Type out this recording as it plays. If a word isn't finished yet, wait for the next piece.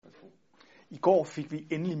I går fik vi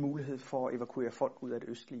endelig mulighed for at evakuere folk ud af det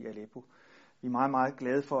østlige Aleppo. Vi er meget, meget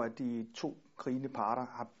glade for, at de to krigende parter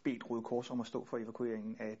har bedt Røde Kors om at stå for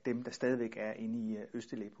evakueringen af dem, der stadigvæk er inde i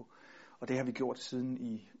Øst-Aleppo. Og det har vi gjort siden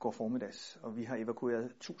i går formiddags, og vi har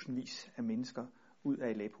evakueret tusindvis af mennesker ud af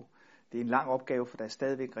Aleppo. Det er en lang opgave, for der er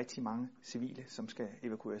stadigvæk rigtig mange civile, som skal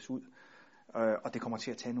evakueres ud, og det kommer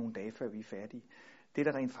til at tage nogle dage, før vi er færdige. Det,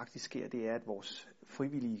 der rent faktisk sker, det er, at vores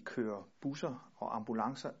frivillige kører busser og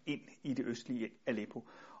ambulancer ind i det østlige Aleppo.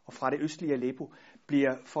 Og fra det østlige Aleppo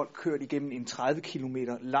bliver folk kørt igennem en 30 km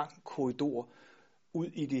lang korridor ud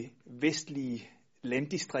i det vestlige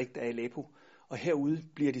landdistrikt af Aleppo. Og herude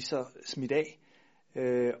bliver de så smidt af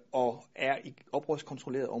og er i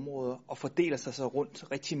oprørskontrollerede områder og fordeler sig så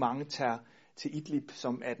rundt. Rigtig mange tager til Idlib,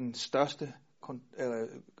 som er den største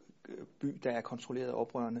by, der er kontrolleret af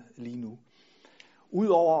oprørerne lige nu.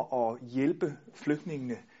 Udover at hjælpe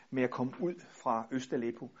flygtningene med at komme ud fra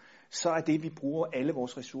Øst-Aleppo, så er det, vi bruger alle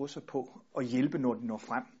vores ressourcer på, at hjælpe, når de når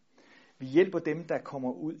frem. Vi hjælper dem, der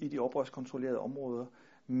kommer ud i de oprørskontrollerede områder,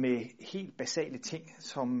 med helt basale ting,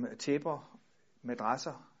 som tæpper,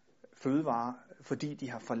 madrasser, fødevarer, fordi de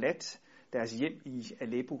har forladt deres hjem i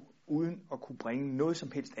Aleppo, uden at kunne bringe noget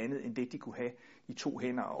som helst andet, end det, de kunne have i to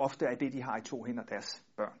hænder. Og ofte er det, de har i to hænder, deres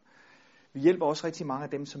børn. Vi hjælper også rigtig mange af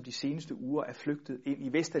dem, som de seneste uger er flygtet ind i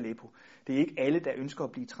Vest-Aleppo. Det er ikke alle, der ønsker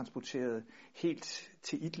at blive transporteret helt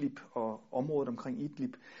til Idlib og området omkring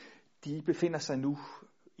Idlib. De befinder sig nu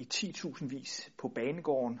i 10.000 vis på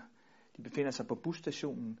banegården. De befinder sig på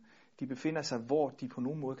busstationen. De befinder sig, hvor de på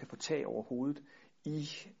nogen måde kan få tag over hovedet i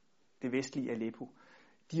det vestlige Aleppo.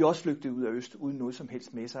 De er også flygtet ud af øst uden noget som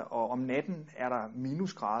helst med sig, og om natten er der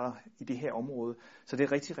minusgrader i det her område, så det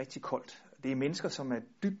er rigtig, rigtig koldt. Det er mennesker, som er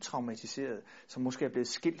dybt traumatiseret, som måske er blevet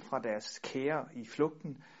skilt fra deres kære i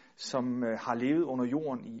flugten, som har levet under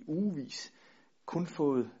jorden i ugevis, kun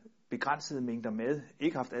fået begrænsede mængder mad,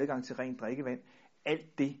 ikke haft adgang til rent drikkevand.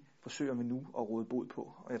 Alt det forsøger vi nu at råde bod på.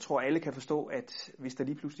 Og jeg tror, alle kan forstå, at hvis der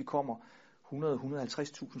lige pludselig kommer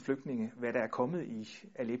 100-150.000 flygtninge, hvad der er kommet i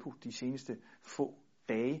Aleppo de seneste få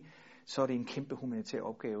dage, så er det en kæmpe humanitær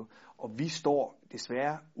opgave. Og vi står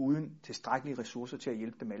desværre uden tilstrækkelige ressourcer til at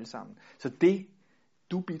hjælpe dem alle sammen. Så det,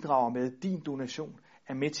 du bidrager med, din donation,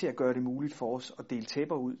 er med til at gøre det muligt for os at dele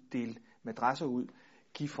tæpper ud, dele madrasser ud,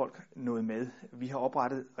 give folk noget mad. Vi har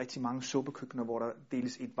oprettet rigtig mange suppekøkkener, hvor der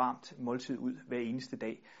deles et varmt måltid ud hver eneste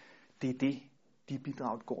dag. Det er det, de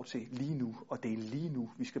bidrag går til lige nu, og det er lige nu,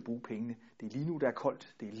 vi skal bruge pengene. Det er lige nu, der er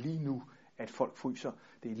koldt. Det er lige nu, at folk fryser.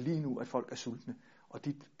 Det er lige nu, at folk er sultne. Og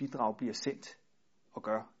dit bidrag bliver sendt og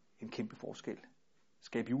gør en kæmpe forskel.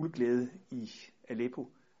 Skab juleglæde i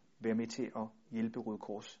Aleppo. Vær med til at hjælpe Røde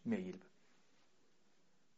Kors med at hjælpe.